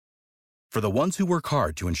For the ones who work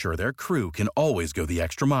hard to ensure their crew can always go the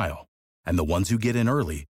extra mile, and the ones who get in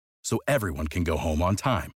early so everyone can go home on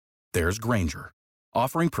time, there's Grainger,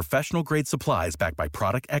 offering professional-grade supplies backed by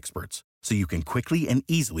product experts so you can quickly and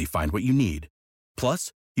easily find what you need.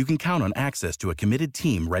 Plus, you can count on access to a committed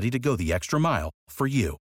team ready to go the extra mile for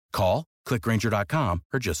you. Call, click Grainger.com,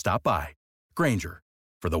 or just stop by. Grainger,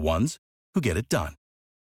 for the ones who get it done.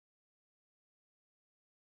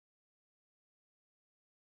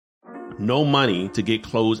 No money to get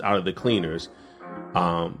clothes out of the cleaners,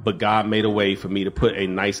 but God made a way for me to put a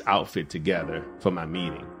nice outfit together for my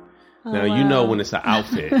meeting. Now, you know when it's an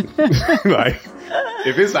outfit. Like,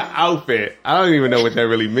 if it's an outfit, I don't even know what that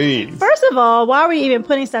really means. First of all, why were you even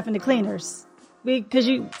putting stuff in the cleaners? Because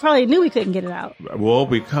you probably knew we couldn't get it out. Well,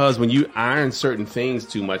 because when you iron certain things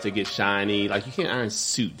too much, it gets shiny. Like, you can't iron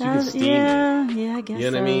suits. You can steam it. Yeah, I guess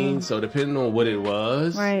You know what I mean? So, depending on what it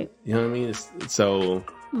was. Right. You know what I mean? So,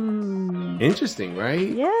 interesting, right?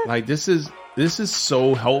 Yeah. Like, this is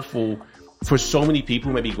so helpful for so many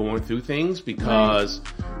people maybe going through things because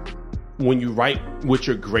when you write what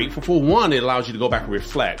you're grateful for, one, it allows you to go back and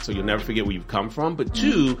reflect so you'll never forget where you've come from. But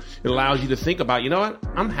two, it allows you to think about, you know what?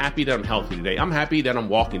 I'm happy that I'm healthy today. I'm happy that I'm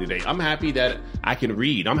walking today. I'm happy that I can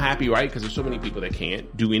read. I'm happy, right? Because there's so many people that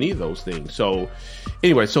can't do any of those things. So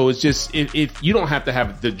anyway, so it's just, if you don't have to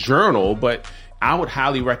have the journal, but I would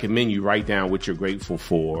highly recommend you write down what you're grateful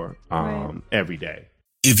for every day.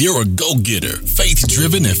 If you're a go-getter,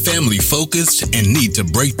 faith-driven and family-focused and need to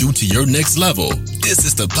break through to your next level, this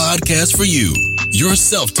is the podcast for you. Your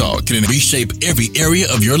self-talk can reshape every area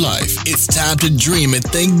of your life. It's time to dream and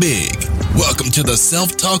think big. Welcome to the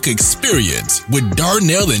Self-Talk Experience with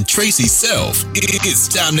Darnell and Tracy Self. It's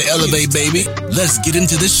time to elevate, baby. Let's get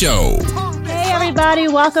into the show. Hey, everybody.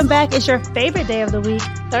 Welcome back. It's your favorite day of the week,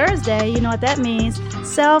 Thursday. You know what that means.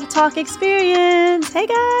 Self-Talk Experience. Hey,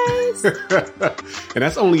 guys. And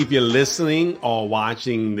that's only if you're listening or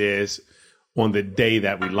watching this on the day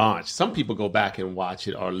that we launch. Some people go back and watch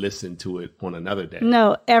it or listen to it on another day.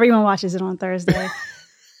 No, everyone watches it on Thursday.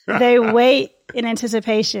 They wait in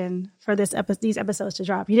anticipation for these episodes to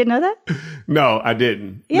drop. You didn't know that? No, I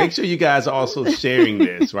didn't. Yeah. Make sure you guys are also sharing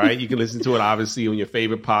this, right? You can listen to it obviously on your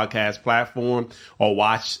favorite podcast platform or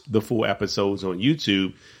watch the full episodes on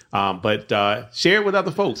YouTube. But share it with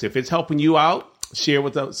other folks. If it's helping you out, share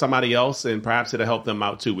with somebody else, and perhaps it'll help them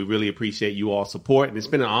out too. We really appreciate you all support, and it's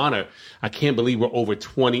been an honor. I can't believe we're over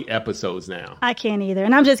 20 episodes now. I can't either.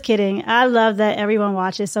 And I'm just kidding. I love that everyone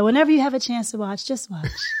watches. So whenever you have a chance to watch, just watch.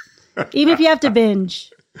 Even if you have to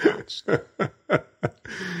binge. Watch.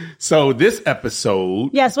 So this episode...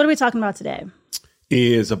 Yes, what are we talking about today?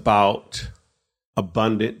 ...is about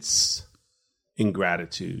abundance and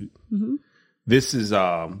gratitude. Mm-hmm. This is...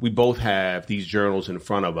 we both have these journals in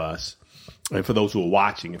front of us. And for those who are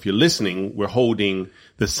watching, if you're listening, we're holding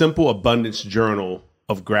the Simple Abundance Journal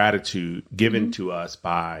of Gratitude given to us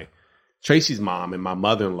by Tracy's mom and my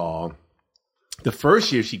mother-in-law. The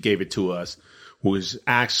first year she gave it to us was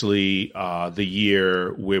actually the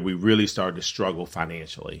year where we really started to struggle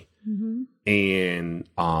financially. Mm-hmm.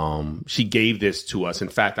 And she gave this to us. In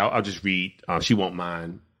fact, I'll just read, she won't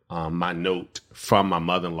mind. My note from my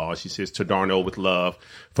mother-in-law. She says, "To Darnell, with love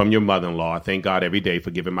from your mother-in-law. I thank God every day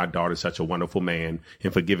for giving my daughter such a wonderful man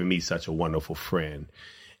and for giving me such a wonderful friend."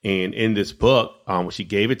 And in this book, when she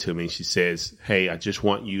gave it to me, she says, "Hey, I just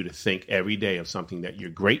want you to think every day of something that you're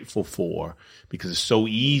grateful for, because it's so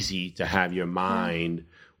easy to have your mind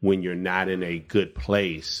when you're not in a good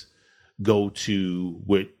place go to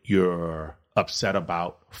what you're upset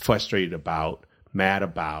about, frustrated about, mad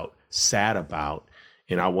about, sad about.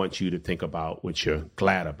 And I want you to think about what you're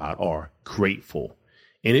glad about or grateful."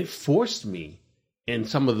 And it forced me in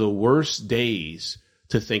some of the worst days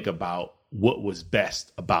to think about what was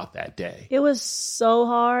best about that day. It was so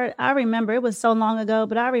hard. I remember, it was so long ago,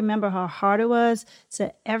 but I remember how hard it was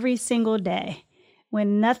to every single day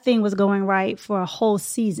when nothing was going right for a whole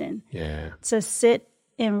season. Yeah. To sit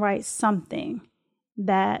and write something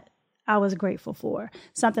that I was grateful for,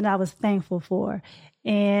 something I was thankful for.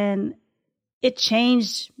 And it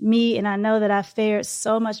changed me, and I know that I fared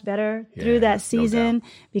so much better through that season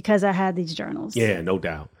because I had these journals. Yeah, no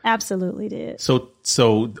doubt. Absolutely did. So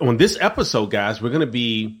on this episode, guys, we're going to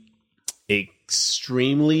be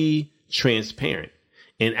extremely transparent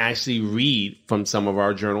and actually read from some of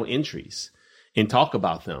our journal entries and talk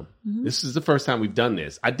about them. Mm-hmm. This is the first time we've done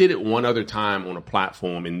this. I did it one other time on a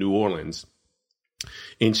platform in New Orleans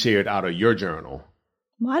and shared out of your journal.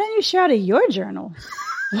 Why didn't you share out of your journal?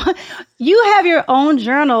 You have your own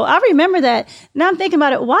journal. I remember that. Now I'm thinking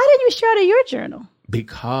about it. Why didn't you share out of your journal?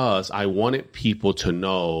 Because I wanted people to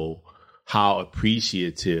know how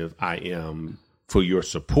appreciative I am for your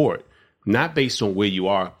support. Not based on where you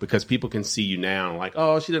are, because people can see you now like,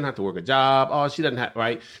 oh, she doesn't have to work a job. Oh, she doesn't have,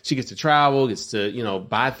 right? She gets to travel, gets to,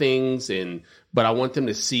 buy things. But I want them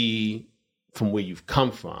to see from where you've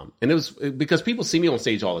come from. And it was because people see me on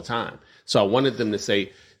stage all the time. So I wanted them to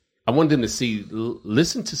see,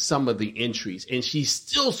 listen to some of the entries, and she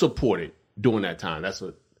still supported during that time. That's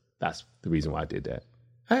the reason why I did that.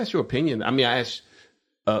 I asked your opinion. I mean, I asked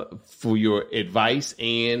for your advice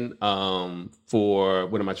and for,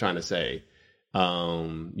 what am I trying to say?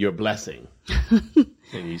 Your blessing.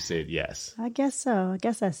 And you said yes. I guess so. I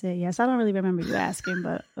guess I said yes. I don't really remember you asking,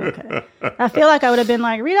 but okay. I feel like I would have been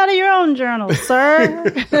like, read out of your own journal, sir.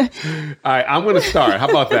 All right, I'm going to start. How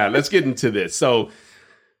about that? Let's get into this. So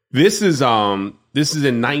this is in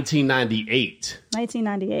 1998.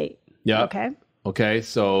 1998. Yeah. Okay.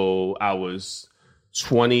 So I was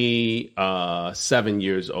 27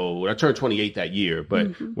 years old. I turned 28 that year, but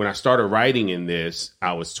when I started writing in this,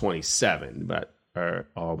 I was 27, or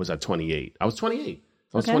was I 28? I was 28.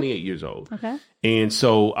 I was 28 years old. Okay. And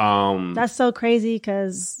so that's so crazy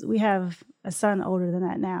because we have a son older than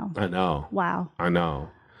that now. I know. Wow. I know.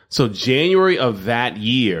 So January of that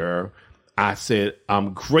year, I said,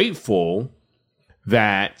 I'm grateful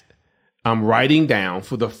that I'm writing down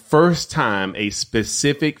for the first time a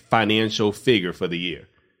specific financial figure for the year.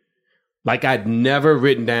 Like I'd never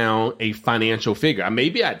written down a financial figure.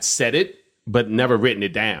 Maybe I'd said it, but never written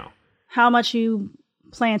it down. How much you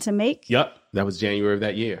plan to make? Yep. That was January of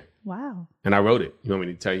that year. Wow. And I wrote it. You want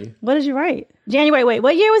me to tell you? What did you write? January. Wait,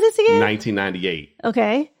 what year was this again? 1998.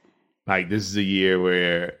 Okay. Like this is a year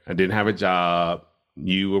where I didn't have a job.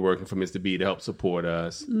 You were working for Mr. B to help support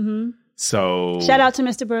us. Mm-hmm. So shout out to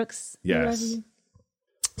Mr. Brooks. Yes.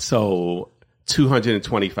 So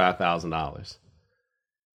 $225,000.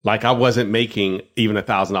 Like I wasn't making even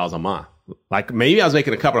 $1,000 a month. Like maybe I was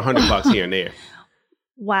making a couple of $100 here and there.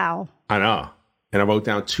 Wow. I know. And I wrote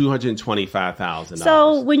down $225,000.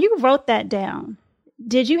 So when you wrote that down,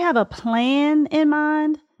 did you have a plan in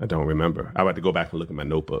mind? I don't remember. I had to go back and look at my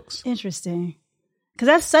notebooks. Interesting. Because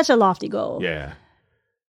that's such a lofty goal. Yeah.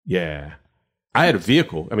 Yeah. I had a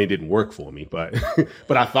vehicle. I mean, it didn't work for me, but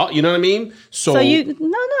I thought, you know what I mean? So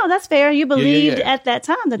no, that's fair. You believed at that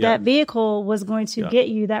time that vehicle was going to get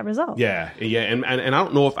you that result. Yeah. And I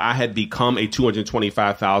don't know if I had become a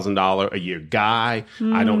 $225,000 a year guy.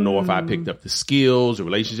 I don't know if I picked up the skills or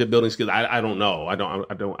relationship building skills. I don't know.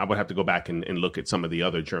 I would have to go back and look at some of the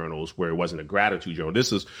other journals where it wasn't a gratitude journal.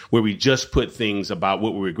 This is where we just put things about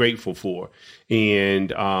what we were grateful for.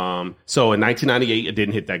 And so in 1998, I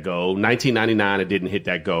didn't hit that goal. 1999, I didn't hit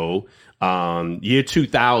that goal. Year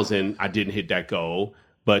 2000, I didn't hit that goal,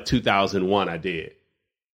 but 2001, I did.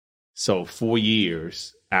 So 4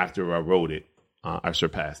 years after I wrote it, I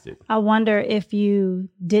surpassed it. I wonder if you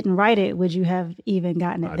didn't write it, would you have even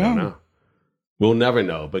gotten it then? I don't know. We'll never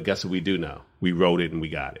know, but guess what we do know? We wrote it and we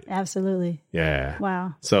got it. Absolutely. Yeah.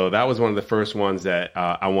 Wow. So that was one of the first ones that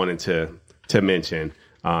I wanted to mention.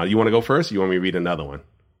 You want to go first? Or you want me to read another one?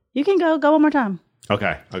 You can go one more time.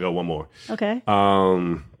 Okay, I'll go one more. Okay.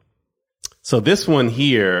 So this one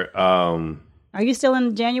here. Are you still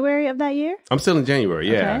in January of that year? I'm still in January.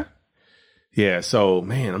 Yeah. Okay. Yeah. So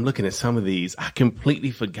man, I'm looking at some of these. I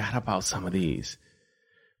completely forgot about some of these.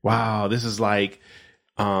 Wow. This is like,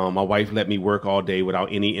 my wife let me work all day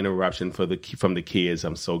without any interruption from the kids.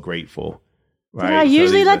 I'm so grateful. Right. Did I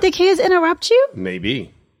usually let the kids interrupt you?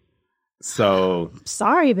 Maybe. So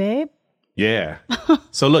sorry, babe. Yeah.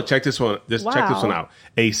 So look, check this one. Check this one out.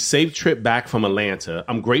 A safe trip back from Atlanta.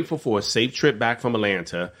 I'm grateful for a safe trip back from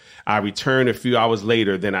Atlanta. I returned a few hours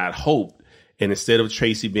later than I'd hoped. And instead of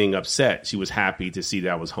Tracy being upset, she was happy to see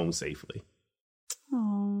that I was home safely.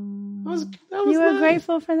 Oh, that was you were nice.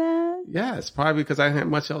 Grateful for that? Yes, probably because I didn't have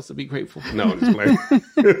much else to be grateful for. No, I'm just playing.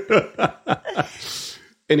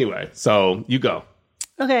 Anyway, so you go.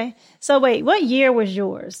 Okay. So wait, what year was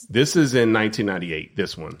yours? This is in 1998,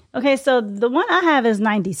 this one. Okay, so the one I have is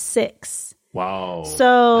 96. Wow. So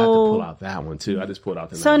I have to pull out that one too. I just pulled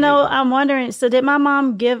out the 98. So no, I'm wondering, so did my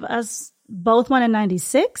mom give us both one in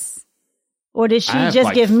 96? Or did she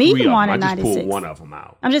just give me one in 96? I just pulled one of them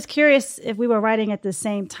out. I'm just curious if we were writing at the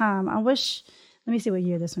same time. Let me see what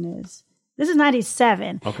year this one is. This is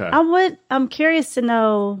 97. Okay. I'm curious to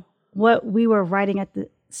know what we were writing at the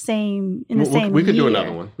same year. We could do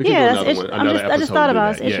another one. We can do another one. I just thought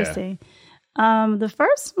about it. It's interesting. The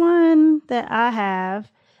first one that I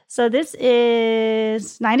have, so this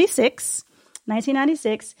is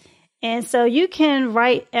 1996. And so you can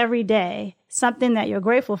write every day something that you're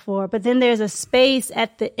grateful for, but then there's a space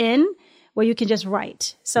at the end where you can just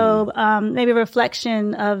write. So maybe a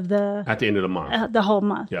reflection of at the end of the month, the whole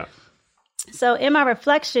month. Yeah. So in my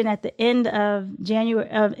reflection at the end of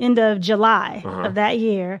July of that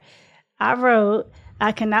year, I wrote,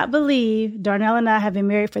 I cannot believe Darnell and I have been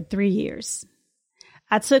married for 3 years.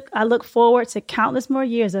 I look forward to countless more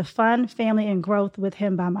years of fun, family, and growth with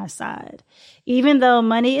him by my side. Even though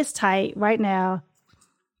money is tight right now,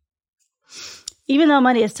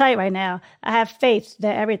 I have faith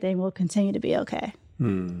that everything will continue to be okay.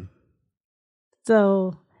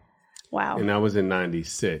 So, wow. And I was in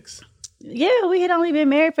 96. Yeah, we had only been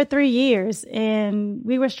married for 3 years, and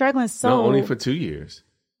we were struggling so. No, only for 2 years.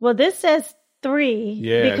 Well, this says 3.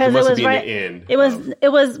 Yeah, because it must was be right. The end. It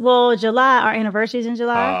was July. Our anniversary is in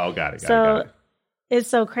July. Oh, got it. So it's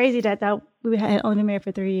so crazy that we had only been married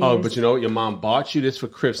for 3 years. Oh, but you know what? Your mom bought you this for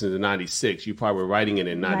Christmas in 96. You probably were writing it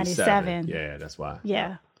in 97. Yeah, that's why.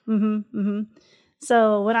 Yeah.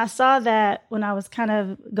 So when I saw that, when I was kind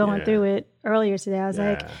of going through it earlier today, I was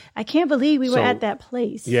like, I can't believe we were at that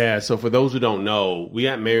place. Yeah. So for those who don't know, we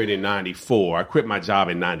got married in 94. I quit my job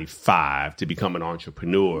in 95 to become an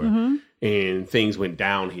entrepreneur, and things went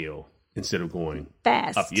downhill instead of going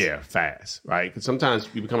fast. Up. Yeah, fast. Right. Because sometimes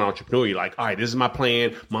you become an entrepreneur, you're like, all right, this is my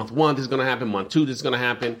plan. Month 1, this is going to happen. Month 2, this is going to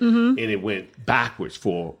happen. And it went backwards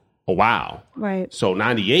for a while. Right. So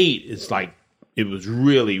 98, it's like, it was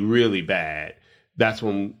really, really bad. That's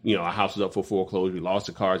when, our house was up for foreclosure. We lost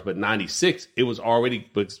the cars. But 96, it was already,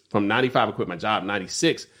 but from 95, I quit my job.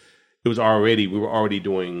 96, we were already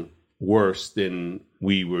doing worse than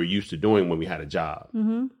we were used to doing when we had a job.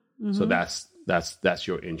 So that's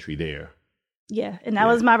your entry there. Yeah. And that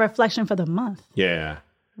was my reflection for the month. Yeah.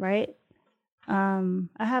 Right. I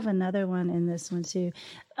have another one in this one too.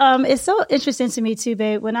 It's so interesting to me too,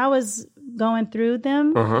 babe. When I was going through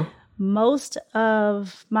them, most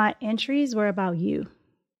of my entries were about you.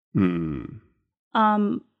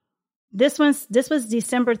 This was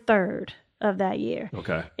December 3rd of that year.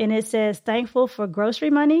 Okay. And it says, thankful for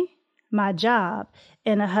grocery money, my job,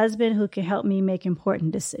 and a husband who can help me make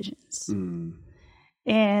important decisions.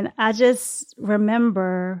 And I just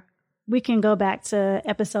remember, we can go back to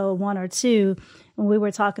episode 1 or 2 when we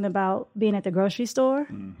were talking about being at the grocery store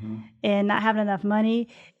and not having enough money.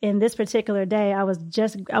 In this particular day, I was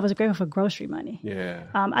grateful for grocery money. Yeah.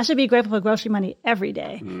 I should be grateful for grocery money every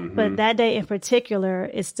day. But that day in particular,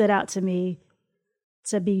 it stood out to me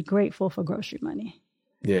to be grateful for grocery money.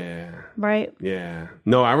 Yeah. Right? Yeah.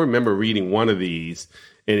 No, I remember reading one of these,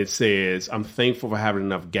 and it says, I'm thankful for having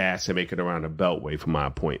enough gas to make it around the Beltway for my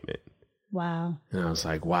appointment. Wow. And I was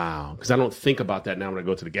like, wow. Because I don't think about that now when I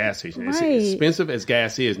go to the gas station. Right. As expensive as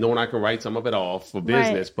gas is, knowing I can write some of it off for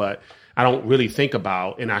business, but I don't really think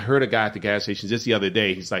about, and I heard a guy at the gas station just the other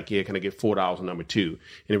day, he's like, yeah, can I get $4 on number 2?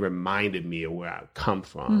 And it reminded me of where I come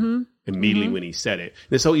from immediately when he said it.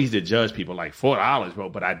 And it's so easy to judge people like $4, bro,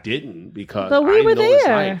 but I didn't because I know what it's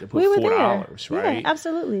like to put $4, right? Yeah,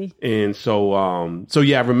 absolutely. And so,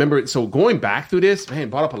 yeah, I remember, so going back through this, man,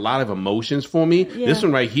 brought up a lot of emotions for me. Yeah. This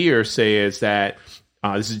one right here says that,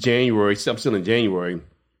 this is January, I'm still in January,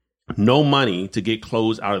 no money to get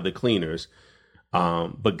clothes out of the cleaners.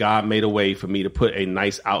 But God made a way for me to put a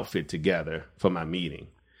nice outfit together for my meeting.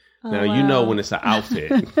 Now, you know, when it's an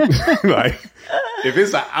outfit, like if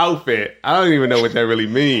it's an outfit, I don't even know what that really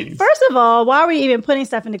means. First of all, why were you even putting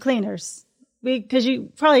stuff in the cleaners? Because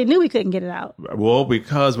you probably knew we couldn't get it out. Well,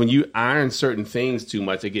 because when you iron certain things too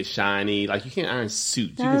much, they get shiny. Like you can't iron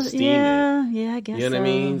suits. You can steam it. Yeah, I guess so. You know what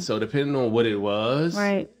I mean? So depending on what it was,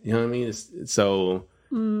 right? You know what I mean? It's so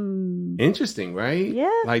interesting, right?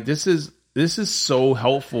 Yeah. Like this is so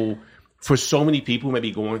helpful for so many people who may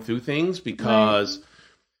be going through things because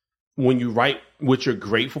when you write what you're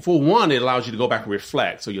grateful for, one, it allows you to go back and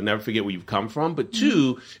reflect so you'll never forget where you've come from. But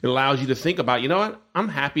two, it allows you to think about, you know what? I'm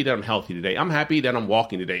happy that I'm healthy today. I'm happy that I'm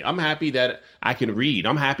walking today. I'm happy that I can read.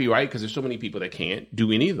 I'm happy, right? Because there's so many people that can't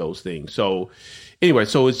do any of those things. So anyway,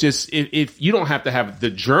 so it's just, if you don't have to have the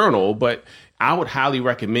journal, but I would highly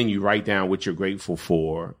recommend you write down what you're grateful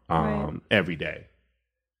for every day.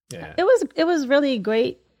 Yeah. It was really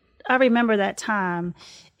great. I remember that time,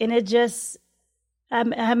 and it just, I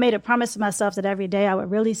had made a promise to myself that every day I would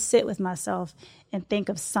really sit with myself and think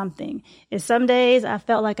of something. And some days I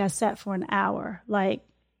felt like I sat for an hour, like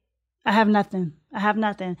I have nothing.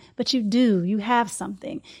 But you do. You have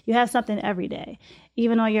something. You have something every day.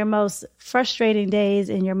 Even on your most frustrating days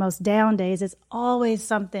and your most down days, it's always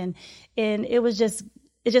something. And it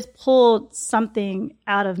just pulled something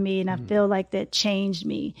out of me, and I feel like that changed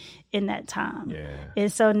me in that time. Yeah.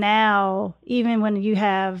 And so now, even when you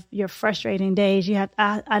have your frustrating days,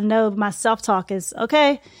 I know my self-talk is,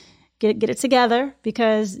 okay, get it together,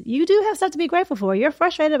 because you do have stuff to be grateful for. You're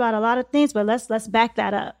frustrated about a lot of things, but let's back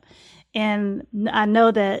that up. And I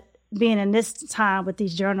know that being in this time with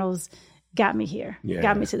these journals got me here,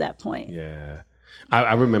 got me to that point. Yeah.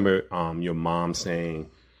 I remember your mom saying,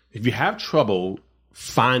 if you have trouble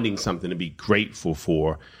finding something to be grateful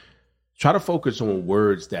for, try to focus on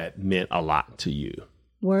words that meant a lot to you.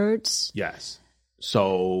 Words? Yes.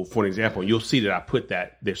 So, for an example, you'll see that I put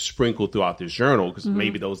that they're sprinkled throughout this journal because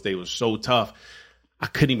maybe those days were so tough, I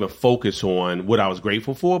couldn't even focus on what I was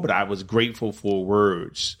grateful for, but I was grateful for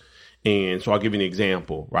words. And so I'll give you an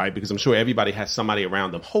example, right? Because I'm sure everybody has somebody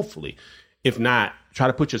around them, hopefully. If not, try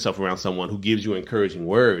to put yourself around someone who gives you encouraging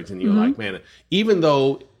words. And you're like, man, even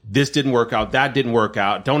though this didn't work out, that didn't work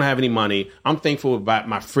out, don't have any money, I'm thankful about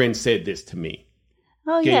my friend said this to me.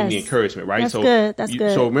 Oh, Gave me encouragement, right? That's good. That's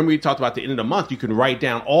good. So remember we talked about the end of the month, you can write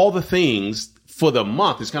down all the things for the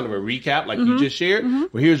month. It's kind of a recap like you just shared.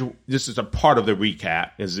 Well, this is a part of the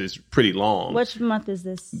recap. It's pretty long. Which month is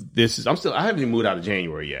this? I haven't even moved out of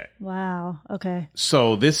January yet. Wow. Okay.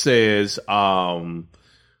 So this says,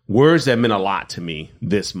 words that meant a lot to me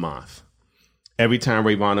this month. Every time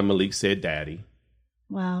Rayvon and Malik said daddy.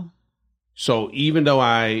 Wow. So even though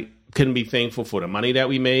I couldn't be thankful for the money that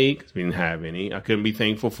we made, because we didn't have any, I couldn't be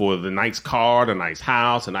thankful for the nice car, the nice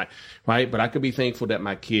house, right? But I could be thankful that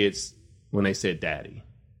my kids, when they said daddy,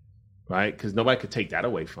 right? Because nobody could take that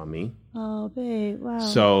away from me. Oh, babe. Wow.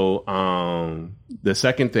 So the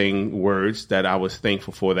second words that I was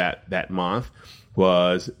thankful for that month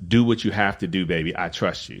was do what you have to do, baby. I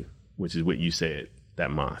trust you, which is what you said that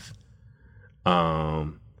month.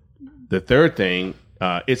 The third thing,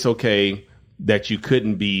 it's okay that you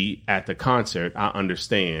couldn't be at the concert. I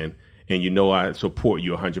understand. And I support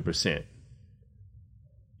you 100%.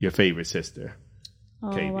 Your favorite sister. Oh,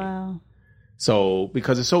 KB. wow. So,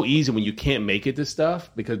 because it's so easy when you can't make it to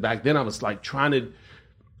stuff, because back then I was like I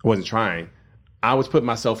was putting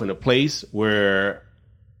myself in a place where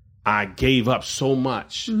I gave up so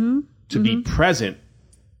much to be present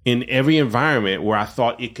in every environment where I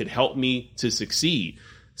thought it could help me to succeed.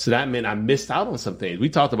 So that meant I missed out on some things. We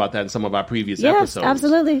talked about that in some of our previous episodes. Yes,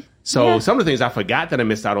 absolutely. So some of the things I forgot that I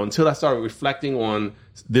missed out on until I started reflecting on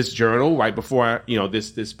this journal right before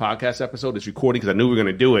this podcast episode, this recording, because I knew we were going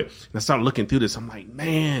to do it. And I started looking through this. I'm like,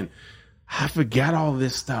 man, I forgot all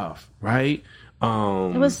this stuff, right?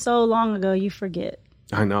 It was so long ago, you forget.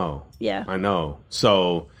 I know. Yeah. I know.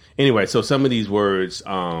 So anyway, some of these words,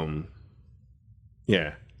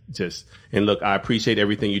 and look, I appreciate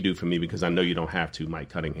everything you do for me because I know you don't have to, Mike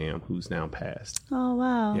Cunningham, who's now passed. Oh,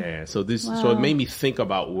 wow. Yeah. So it made me think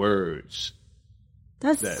about words.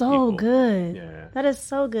 That's so good. Yeah. That is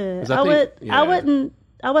so good.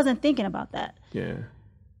 I wasn't thinking about that. Yeah.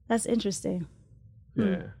 That's interesting.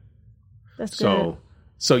 Yeah. That's good.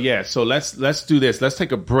 So let's do this. Let's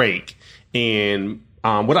take a break. And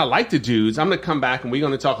what I like to do is I'm going to come back and we're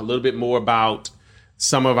going to talk a little bit more about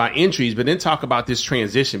some of our entries, but then talk about this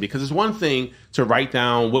transition, because it's one thing to write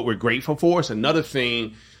down what we're grateful for. It's another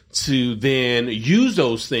thing to then use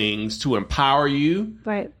those things to empower you,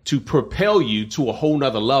 right, to propel you to a whole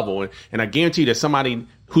nother level. And I guarantee that somebody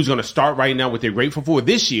who's going to start writing down what they're grateful for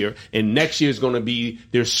this year, and next year is going to be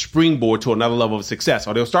their springboard to another level of success.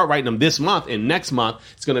 Or they'll start writing them this month, and next month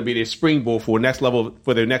it's going to be their springboard for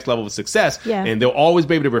their next level of success. Yeah. And they'll always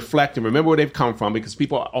be able to reflect and remember where they've come from, because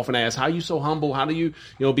people often ask, how are you so humble? How do you,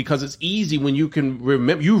 because it's easy when you can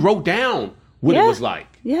remember, you wrote down what it was like.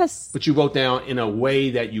 Yes. But you wrote down in a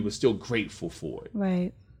way that you were still grateful for it.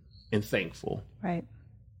 Right. And thankful. Right.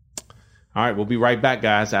 All right, we'll be right back,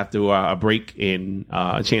 guys, after a break and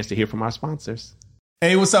a chance to hear from our sponsors.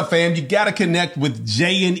 Hey, what's up, fam? You got to connect with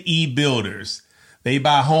J&E Builders. They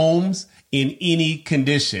buy homes in any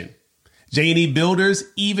condition. J&E Builders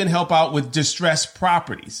even help out with distressed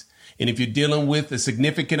properties. And if you're dealing with a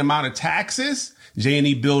significant amount of taxes,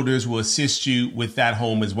 J&E Builders will assist you with that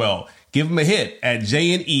home as well. Give them a hit at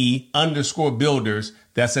J&E_Builders.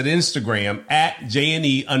 That's at Instagram at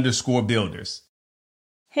J&E_Builders.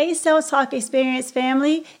 Hey, Sales Talk Experience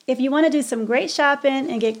family. If you want to do some great shopping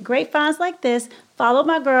and get great finds like this, follow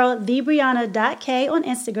my girl, thebrianna.k on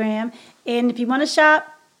Instagram. And if you want to shop,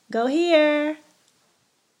 go here.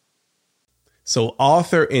 So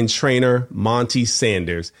author and trainer Monty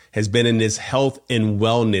Sanders has been in this health and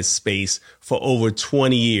wellness space for over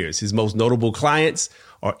 20 years. His most notable clients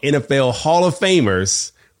are NFL Hall of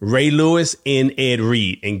Famers Ray Lewis and Ed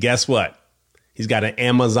Reed. And guess what? He's got an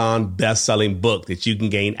Amazon best-selling book that you can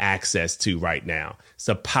gain access to right now. It's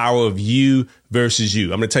The Power of You versus You.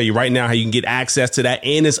 I'm going to tell you right now how you can get access to that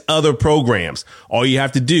and his other programs. All you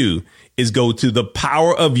have to do is go to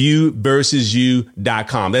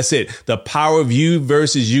thepowerofyouversusyou.com. That's it.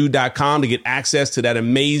 Thepowerofyouversusyou.com to get access to that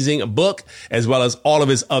amazing book as well as all of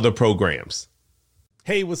his other programs.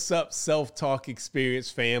 Hey, what's up, Self-Talk Experience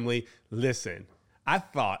family? Listen, I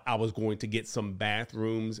thought I was going to get some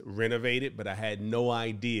bathrooms renovated, but I had no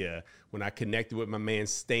idea when I connected with my man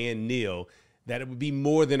Stan Neal that it would be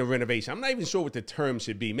more than a renovation. I'm not even sure what the term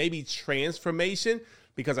should be. Maybe transformation,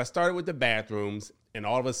 because I started with the bathrooms and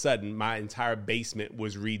all of a sudden my entire basement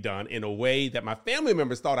was redone in a way that my family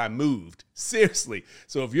members thought I moved. Seriously.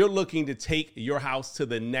 So if you're looking to take your house to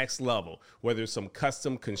the next level, whether it's some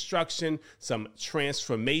custom construction, some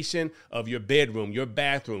transformation of your bedroom, your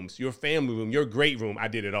bathrooms, your family room, your great room, I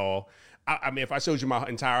did it all. I mean, if I showed you my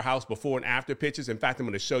entire house before and after pictures, in fact, I'm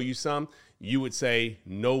going to show you some, you would say,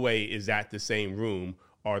 no way is that the same room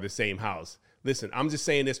or the same house. Listen, I'm just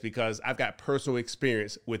saying this because I've got personal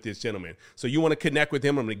experience with this gentleman. So you want to connect with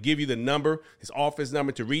him, I'm going to give you the number, his office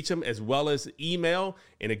number to reach him, as well as email.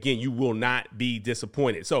 And again, you will not be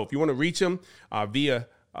disappointed. So if you want to reach him via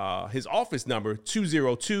his office number,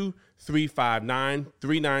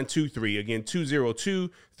 202-359-3923. Again,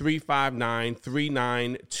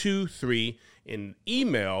 202-359-3923. And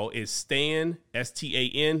email is Stan,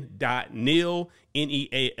 STAN.Neal,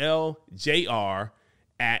 NEALJR,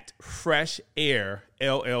 at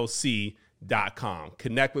freshairllc.com.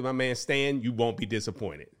 Connect with my man Stan. You won't be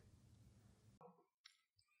disappointed.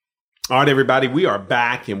 All right, everybody, we are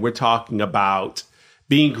back and we're talking about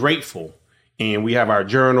being grateful. And we have our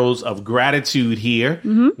journals of gratitude here.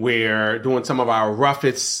 Mm-hmm. We're doing some of our rough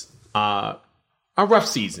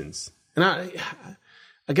seasons. And I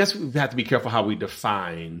guess we have to be careful how we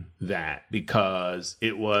define that, because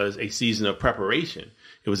it was a season of preparation.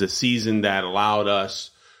 It was a season that allowed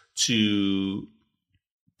us to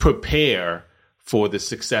prepare for the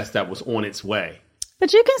success that was on its way.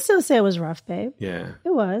 But you can still say it was rough, babe. Yeah.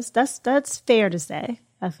 It was. That's fair to say,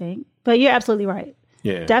 I think. But you're absolutely right.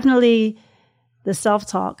 Yeah. Definitely the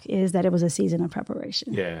self-talk is that it was a season of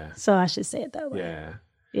preparation. Yeah. So I should say it that way. Yeah.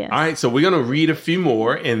 Yeah. All right. So we're going to read a few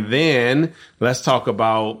more and then let's talk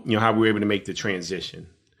about, how we were able to make the transition.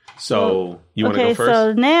 So you want to go first?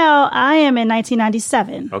 So now I am in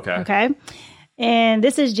 1997. Okay. And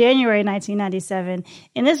this is January 1997.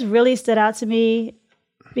 And this really stood out to me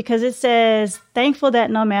because it says, thankful that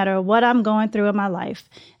no matter what I'm going through in my life,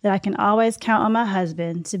 that I can always count on my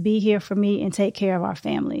husband to be here for me and take care of our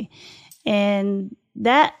family. And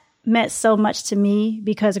that meant so much to me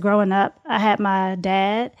because growing up, I had my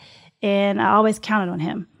dad and I always counted on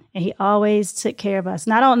him. And he always took care of us.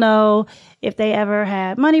 And I don't know if they ever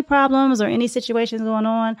had money problems or any situations going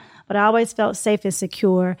on, but I always felt safe and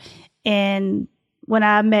secure. And when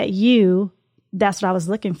I met you, that's what I was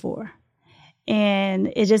looking for.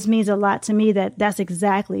 And it just means a lot to me that that's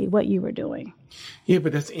exactly what you were doing. Yeah,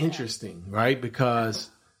 but that's interesting, right? Because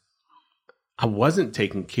I wasn't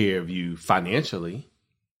taking care of you financially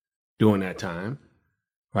during that time,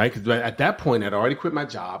 right? Because at that point, I'd already quit my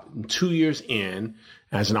job. 2 years in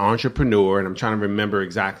as an entrepreneur, and I'm trying to remember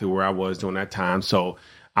exactly where I was during that time. So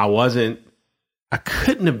I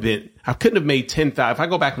couldn't have made $10,000. If I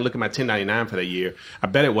go back and look at my 1099 for that year, I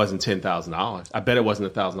bet it wasn't $10,000. I bet it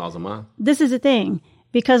wasn't $1,000 a month. This is the thing.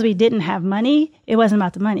 Because we didn't have money, it wasn't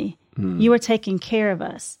about the money. You were taking care of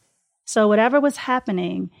us. So whatever was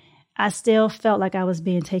happening, I still felt like I was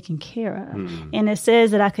being taken care of. And it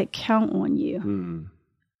says that I could count on you.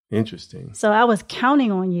 Interesting. So I was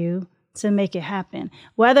counting on you to make it happen.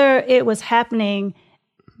 Whether it was happening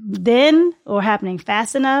then or happening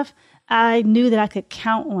fast enough, I knew that I could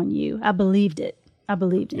count on you. I believed it. I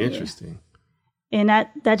believed in you. Interesting. And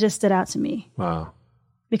that just stood out to me. Wow.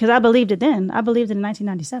 Because I believed it then. I believed it in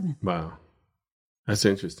 1997. Wow. That's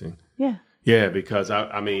interesting. Yeah. Yeah, because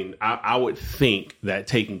I would think that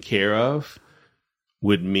taken care of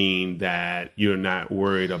would mean that you're not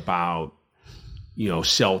worried about,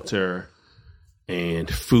 shelter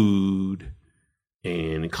and food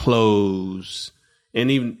and clothes. And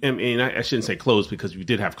even, I shouldn't say clothes because we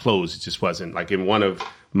did have clothes. It just wasn't like in one of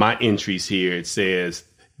my entries here, it says,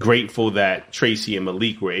 grateful that Tracy and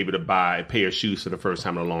Malik were able to buy a pair of shoes for the first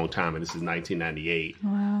time in a long time. And this is 1998.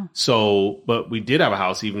 Wow. So, but we did have a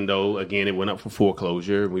house, even though, again, it went up for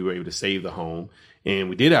foreclosure. We were able to save the home. And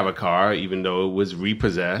we did have a car, even though it was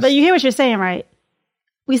repossessed. But you hear what you're saying, right?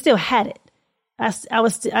 We still had it. I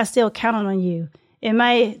still counted on you.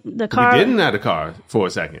 The car. We didn't have a car for a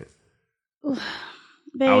second.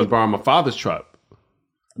 Babe, I was borrowing my father's truck.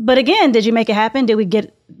 But again, did you make it happen? Did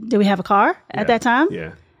we have a car at that time?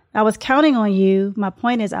 Yeah. I was counting on you. My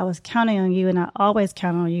point is I was counting on you, and I always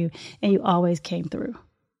count on you, and you always came through.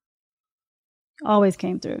 Always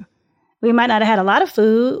came through. We might not have had a lot of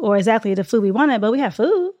food or exactly the food we wanted, but we had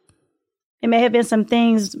food. It may have been some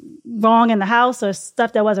things wrong in the house or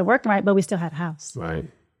stuff that wasn't working right, but we still had a house. Right.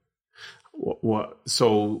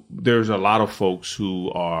 So there's a lot of folks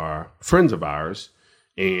who are friends of ours,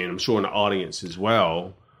 and I'm sure in the audience as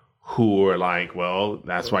well, who are like, well,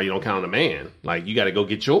 that's why you don't count on a man. Like, you got to go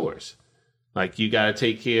get yours. Like, you got to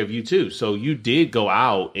take care of you too. So you did go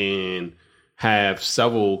out and have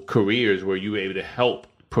several careers where you were able to help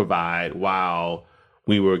provide while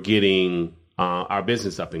we were getting our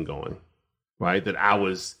business up and going, right? That I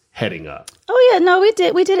was heading up. Oh yeah, no, we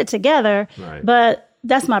did it together. Right. But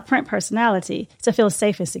that's my print personality, to feel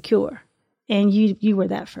safe and secure. And you were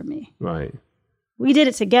that for me. Right. We did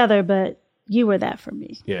it together, but you were that for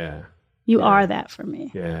me. Yeah. You are that for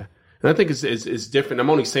me. Yeah. And I think it's different. I'm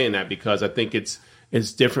only saying that because I think it's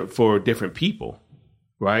different for different people,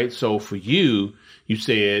 right? So for you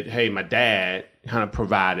said, hey, my dad kind of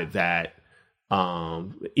provided that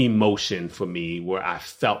emotion for me where I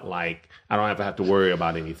felt like I don't ever have to worry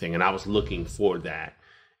about anything. And I was looking for that.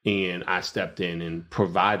 And I stepped in and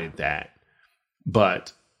provided that.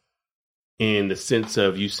 But in the sense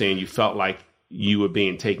of you saying you felt like you were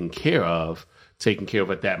being taken care of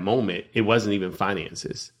at that moment, it wasn't even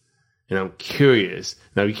finances. And I'm curious.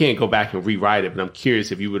 Now, you can't go back and rewrite it, but I'm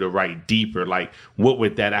curious if you were to write deeper, like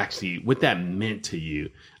what that meant to you.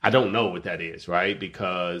 I don't know what that is, right?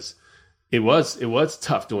 Because it was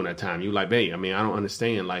tough during that time. You were like, hey, I mean, I don't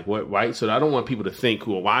understand, like, what, right? So I don't want people to think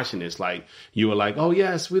who are watching this, like, you were like, oh,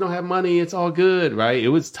 yes, we don't have money. It's all good, right? It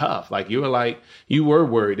was tough. Like, you were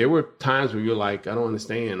worried. There were times where you were like, I don't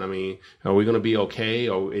understand. I mean, are we going to be okay?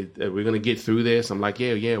 Or are we going to get through this? I'm like,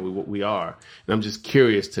 yeah, we are. And I'm just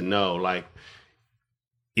curious to know, like,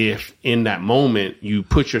 if in that moment you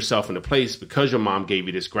put yourself in a place because your mom gave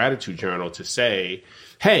you this gratitude journal to say,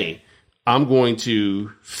 hey, I'm going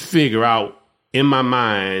to figure out in my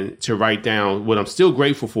mind to write down what I'm still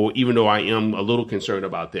grateful for, even though I am a little concerned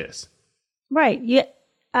about this. Right. Yeah.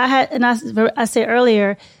 I said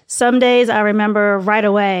earlier, some days I remember right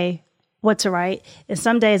away what to write. And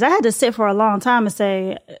some days I had to sit for a long time and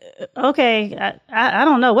say, okay, I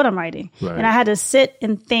don't know what I'm writing. Right. And I had to sit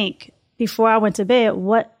and think before I went to bed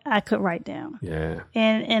what I could write down. Yeah.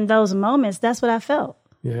 And in those moments, that's what I felt.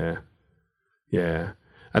 Yeah. Yeah.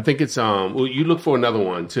 I think it's, well, you look for another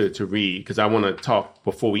one to read, because I want to talk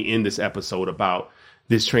before we end this episode about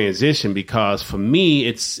this transition, because for me,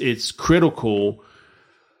 it's critical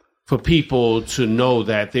for people to know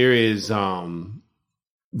that there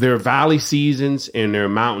are valley seasons and there are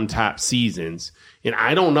mountaintop seasons. And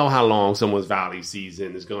I don't know how long someone's valley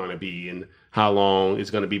season is going to be and how long it's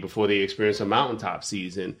going to be before they experience a mountaintop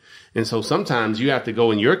season. And so sometimes you have to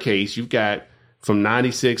go, in your case, you've got from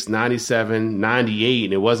 96, 97, 98,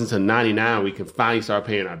 and it wasn't until 99 we can finally start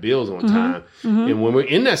paying our bills on time. Mm-hmm. And when we're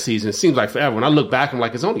in that season, it seems like forever. When I look back, I'm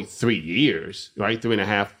like, it's only 3 years, right?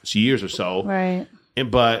 3.5 years or so. Right.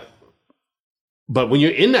 But when you're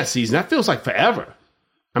in that season, that feels like forever.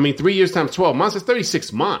 I mean, 3 years times 12 months, it's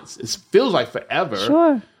 36 months. It feels like forever.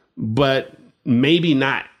 Sure. But maybe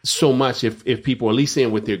not so much if people are at least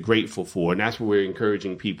saying what they're grateful for. And that's what we're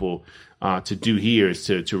encouraging people to do here, is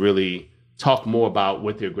to really talk more about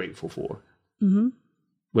what they're grateful for. Mm-hmm.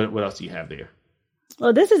 What else do you have there?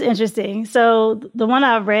 Well, this is interesting. So the one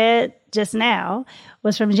I read just now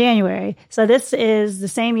was from January. So this is the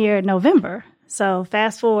same year, November. So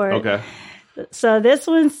fast forward. Okay. So this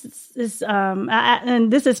one's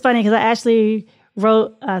and this is funny because I actually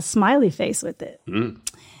wrote a smiley face with it. Mm.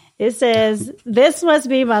 It says, "This must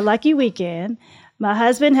be my lucky weekend. My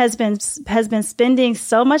husband has been spending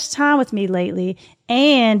so much time with me lately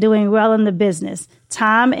and doing well in the business.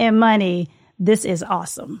 Time and money. This is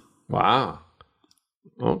awesome." Wow.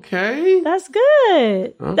 Okay. That's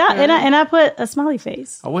good. Okay. And I put a smiley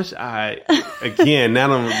face. I wish again,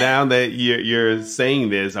 now that you're saying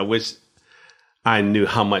this, I wish I knew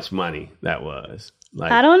how much money that was.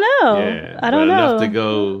 Like, I don't know. Yeah, I don't know. Enough to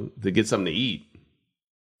go to get something to eat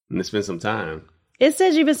and to spend some time. It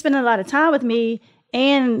says you've been spending a lot of time with me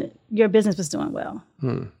and your business was doing well.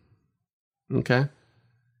 Okay.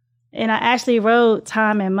 And I actually wrote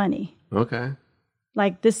time and money. Okay.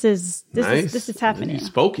 Like this is happening.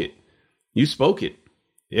 You spoke it.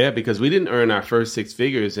 Yeah, because we didn't earn our first six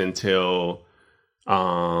figures until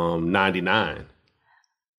 99.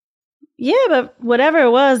 Yeah, but whatever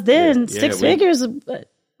it was then, six figures, it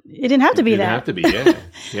didn't have to be that. It didn't have to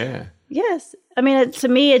be, yeah. Yes. I mean, to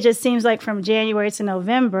me, it just seems like from January to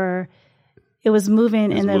November, it was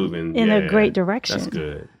moving in a great direction. That's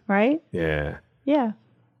good. Right? Yeah. Yeah.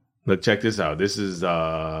 Look, check this out. This is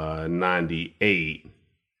 98.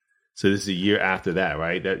 So this is a year after that,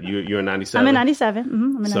 right? That you're in 97? I'm in 97. Mm-hmm.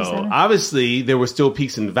 I'm in 97. So obviously there were still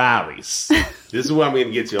peaks and valleys. This is what I'm going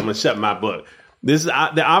to get to. I'm going to shut my book. There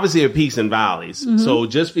obviously are peaks and valleys. Mm-hmm. So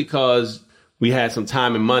just because we had some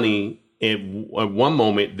time and money at one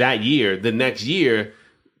moment that year, the next year,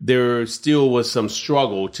 there still was some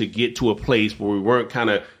struggle to get to a place where we weren't kind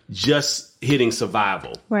of just hitting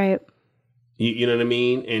survival. Right. You know what I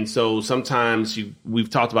mean? And so sometimes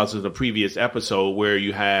we've talked about this in a previous episode where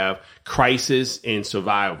you have crisis and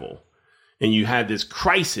survival. And you have this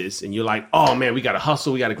crisis and you're like, oh, man, we got to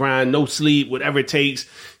hustle. We got to grind, no sleep, whatever it takes,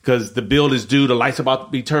 because the bill is due. The lights are about to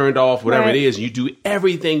be turned off, whatever it is. You do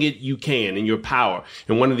everything you can in your power.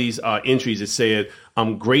 And one of these entries, it said,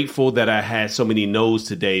 I'm grateful that I had so many no's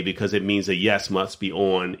today because it means a yes must be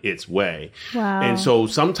on its way. Wow. And so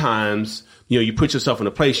sometimes, you put yourself in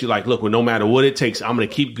a place you're like, look, well, no matter what it takes, I'm going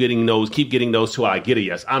to keep getting no's till I get a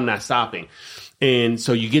yes. I'm not stopping. And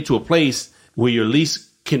so you get to a place where you at least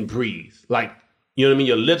can breathe. Like, you know what I mean?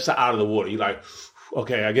 Your lips are out of the water. You're like,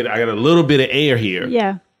 okay, I got a little bit of air here.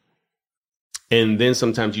 Yeah. And then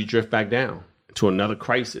sometimes you drift back down to another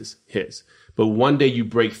crisis hits. But one day you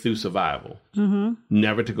break through survival,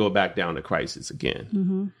 never to go back down to crisis again.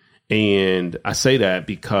 Mm-hmm. And I say that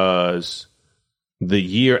because the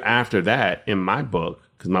year after that in my book,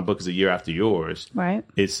 because my book is a year after yours, right?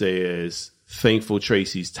 It says, thankful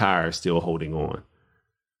Tracy's tire still holding on.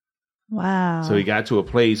 Wow. So he got to a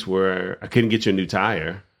place where I couldn't get you a new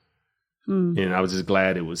tire. And I was just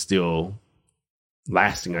glad it was still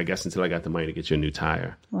lasting, I guess, until I got the money to get you a new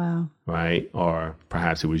tire. Wow. Right? Or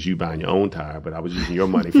perhaps it was you buying your own tire, but I was using your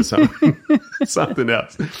money for something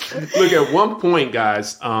else. Look, at one point,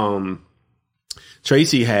 guys,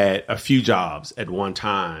 Tracy had a few jobs at one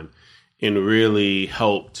time and really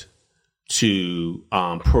helped to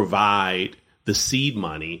provide the seed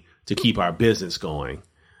money to keep our business going.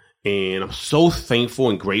 And I'm so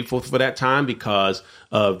thankful and grateful for that time because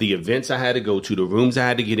of the events I had to go to, the rooms I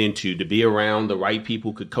had to get into, to be around the right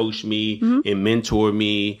people who could coach me and mentor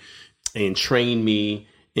me and train me.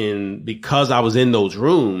 And because I was in those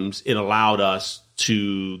rooms, it allowed us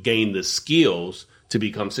to gain the skills to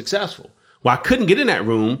become successful. Well, I couldn't get in that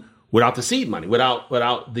room without the seed money,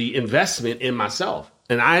 without the investment in myself.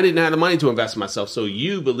 And I didn't have the money to invest in myself. So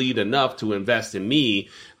you believed enough to invest in me.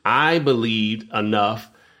 I believed enough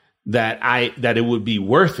that it would be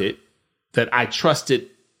worth it, that I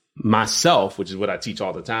trusted myself, which is what I teach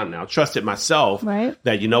all the time now, trusted myself, right?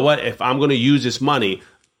 That, you know what, if I'm going to use this money,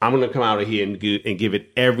 I'm going to come out of here and give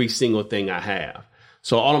it every single thing I have.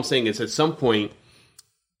 So all I'm saying is at some point,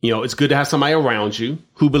 it's good to have somebody around you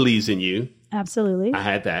who believes in you. Absolutely. I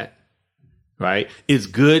had that, right? It's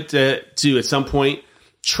good to at some point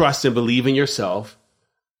trust and believe in yourself.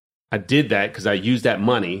 I did that because I used that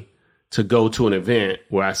money to go to an event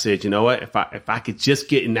where I said, you know what, if I could just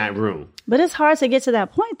get in that room. But it's hard to get to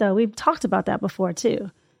that point, though. We've talked about that before,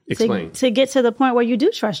 too. Explain. To get to the point where you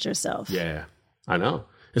do trust yourself. Yeah, I know.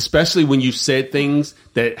 Especially when you said things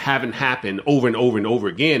that haven't happened over and over and over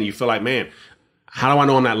again. You feel like, man, how do I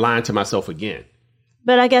know I'm not lying to myself again?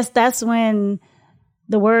 But I guess that's when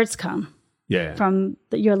the words come. Yeah. From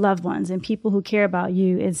your loved ones and people who care about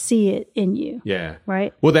you and see it in you. Yeah.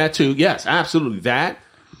 Right? Well, that too. Yes, absolutely. That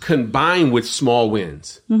combined with small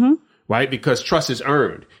wins, right? Because trust is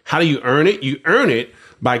earned. How do you earn it? You earn it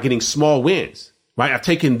by getting small wins, right? I've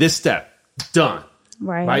taken this step, done,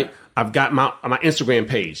 right? I've got my Instagram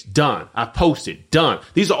page done. I've posted, done.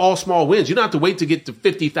 These are all small wins. You don't have to wait to get to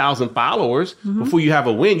 50,000 followers before you have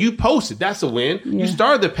a win. You posted, that's a win. Yeah. You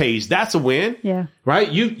started the page, that's a win. Yeah. Right?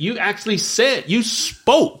 You actually said, you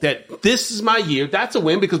spoke that this is my year. That's a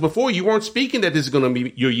win because before you weren't speaking that this is going to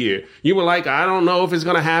be your year. You were like, I don't know if it's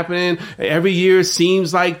going to happen. Every year it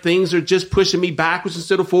seems like things are just pushing me backwards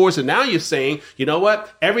instead of forwards. And now you're saying, you know what?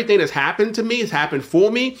 Everything that's happened to me has happened for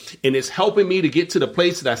me and it's helping me to get to the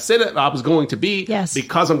place that I said I was going to be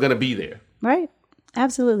because I'm going to be there. Right.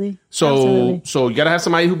 Absolutely. So you got to have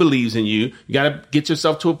somebody who believes in you. You got to get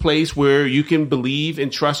yourself to a place where you can believe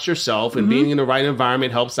and trust yourself, and being in the right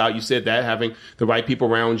environment helps out. You said that, having the right people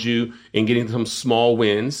around you and getting some small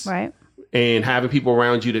wins. Right. And having people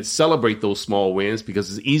around you that celebrate those small wins,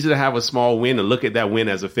 because it's easy to have a small win and look at that win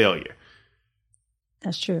as a failure.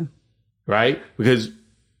 That's true. Right? Because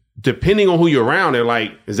depending on who you're around, they're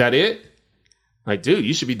like, is that it? Like, dude,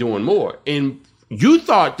 you should be doing more. And you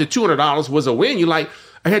thought the $200 was a win. You're like,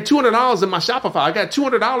 I had $200 in my Shopify. I got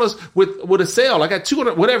 $200 with a sale. I got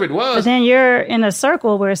 $200, whatever it was. But then you're in a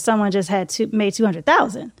circle where someone just made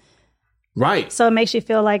 $200,000. Right. So it makes you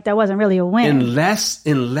feel like that wasn't really a win.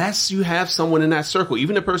 Unless you have someone in that circle,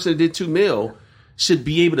 even the person that did $2 million should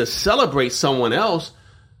be able to celebrate someone else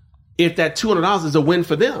if that $200 is a win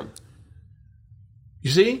for them.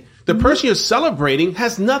 You see? The person you're celebrating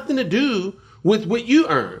has nothing to do with what you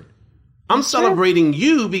earned. I'm celebrating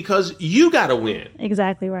you because you got to win.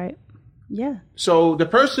 Exactly right. Yeah. So the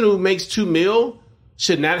person who makes $2 million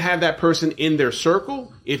should not have that person in their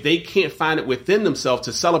circle if they can't find it within themselves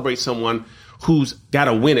to celebrate someone who's got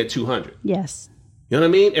to win at 200. Yes. You know what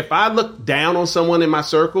I mean? If I look down on someone in my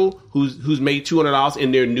circle who's made $200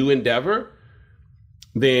 in their new endeavor,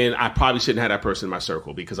 then I probably shouldn't have that person in my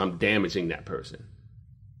circle because I'm damaging that person.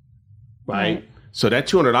 Right? So that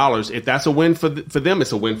 $200, if that's a win for them,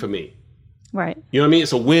 it's a win for me. Right. You know what I mean?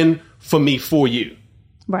 It's a win for me for you.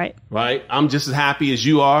 Right. Right? I'm just as happy as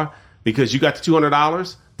you are because you got the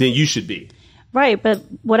 $200, then you should be. Right. But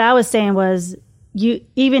what I was saying was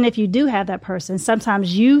even if you do have that person,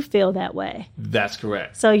 sometimes you feel that way. That's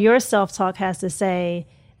correct. So your self-talk has to say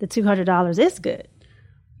the $200 is good.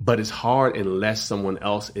 But it's hard unless someone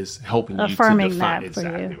else is helping you affirming to define. that for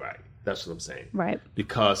exactly you. Right. That's what I'm saying. Right.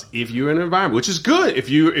 Because if you're in an environment, which is good, if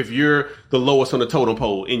you're the lowest on the totem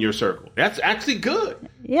pole in your circle, that's actually good.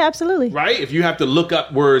 Yeah, absolutely. Right. If you have to look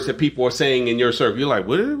up words that people are saying in your circle, you're like,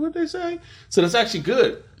 what did they say? So that's actually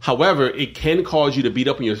good. However, it can cause you to beat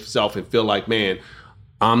up on yourself and feel like, man,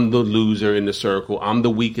 I'm the loser in the circle. I'm the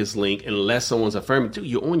weakest link. Unless someone's affirming, dude,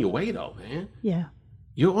 you're on your way though, man. Yeah.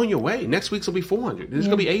 You're on your way. Next week's will be 400. This is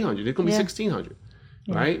going to be 800. It's going to be 1,600.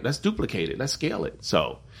 Yeah. Right? Let's duplicate it. Let's scale it.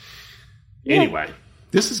 So anyway,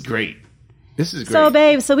 this is great. This is great. So,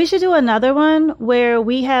 babe, so we should do another one where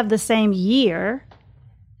we have the same year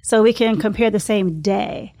so we can compare the same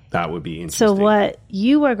day. That would be interesting. So what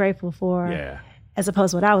you were grateful for as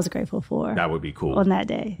opposed to what I was grateful for. That would be cool. On that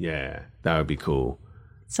day. Yeah, that would be cool.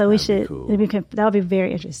 So we should, that would be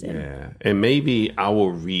very interesting. Yeah. And maybe I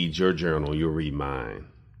will read your journal. You'll read mine.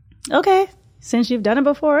 Okay. Since you've done it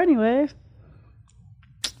before anyway.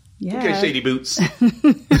 Yeah. Okay, Shady Boots.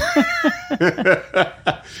 Listen,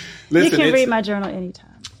 you can read my journal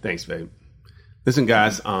anytime. Thanks, babe. Listen,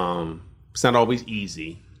 guys, it's not always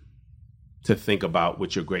easy to think about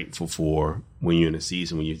what you're grateful for when you're in a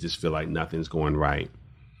season when you just feel like nothing's going right.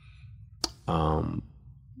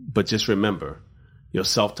 But just remember, your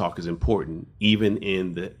self-talk is important, even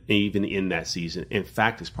in that season. In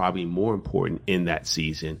fact, it's probably more important in that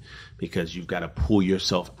season because you've got to pull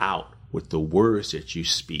yourself out with the words that you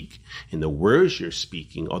speak. And the words you're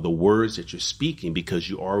speaking are the words that you're speaking because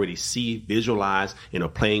you already see, visualize, and are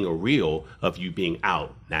playing a reel of you being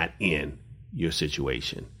out, not in your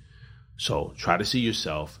situation. So try to see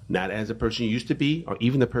yourself not as the person you used to be or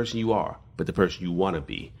even the person you are, but the person you want to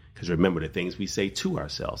be. Because remember, the things we say to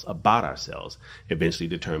ourselves, about ourselves, eventually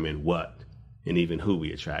determine what and even who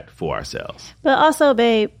we attract for ourselves. But also,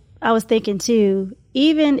 babe, I was thinking too,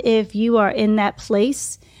 even if you are in that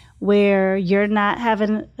place where you're not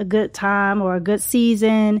having a good time or a good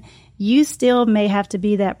season, you still may have to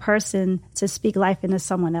be that person to speak life into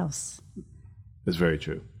someone else. That's very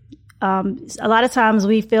true. A lot of times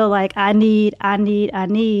we feel like I need,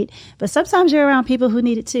 but sometimes you're around people who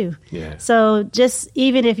need it too. Yeah. So just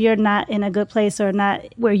even if you're not in a good place or not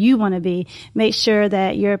where you want to be, make sure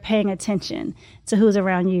that you're paying attention to who's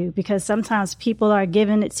around you because sometimes people are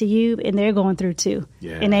giving it to you and they're going through too.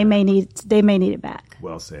 Yeah. And they may need it back.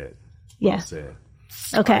 Well said. Well yeah. said.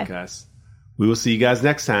 Okay. All right, guys. We will see you guys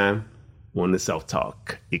next time on the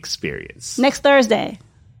Self-Talk Experience. Next Thursday.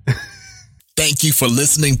 Thank you for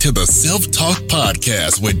listening to the Self-Talk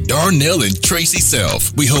Podcast with Darnell and Tracy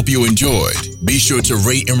Self. We hope you enjoyed. Be sure to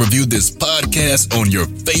rate and review this podcast on your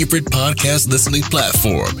favorite podcast listening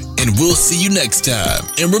platform. And we'll see you next time.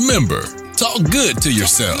 And remember, talk good to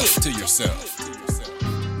yourself.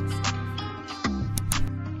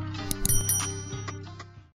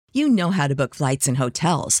 You know how to book flights and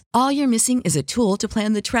hotels. All you're missing is a tool to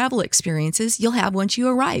plan the travel experiences you'll have once you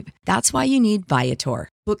arrive. That's why you need Viator.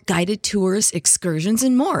 Book guided tours, excursions,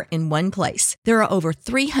 and more in one place. There are over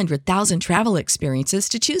 300,000 travel experiences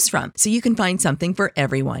to choose from, so you can find something for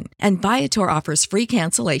everyone. And Viator offers free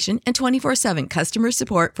cancellation and 24/7 customer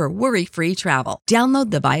support for worry-free travel.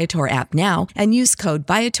 Download the Viator app now and use code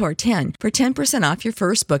Viator10 for 10% off your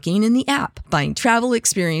first booking in the app. Find travel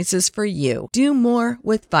experiences for you. Do more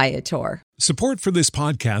with Viator. Support for this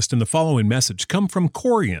podcast and the following message come from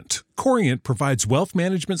Corient. Corient provides wealth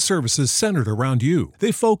management services centered around you.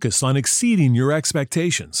 They focus on exceeding your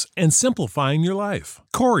expectations and simplifying your life.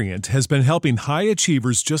 Corient has been helping high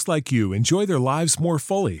achievers just like you enjoy their lives more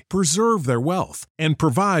fully, preserve their wealth, and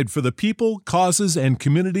provide for the people, causes, and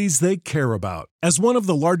communities they care about. As one of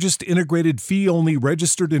the largest integrated fee-only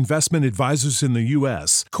registered investment advisors in the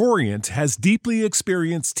U.S., Corient has deeply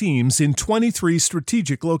experienced teams in 23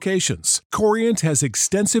 strategic locations. Corient has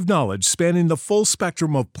extensive knowledge spanning the full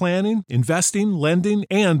spectrum of planning, investing, lending,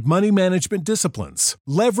 and money management disciplines.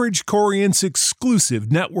 Leverage Corient's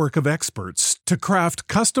exclusive network of experts to craft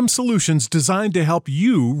custom solutions designed to help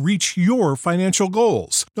you reach your financial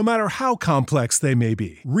goals, no matter how complex they may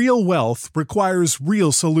be. Real wealth requires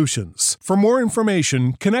real solutions. For more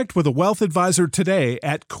information, connect with a wealth advisor today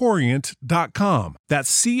at Corient.com.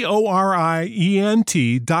 That's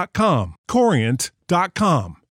Corient.com. Corient.com.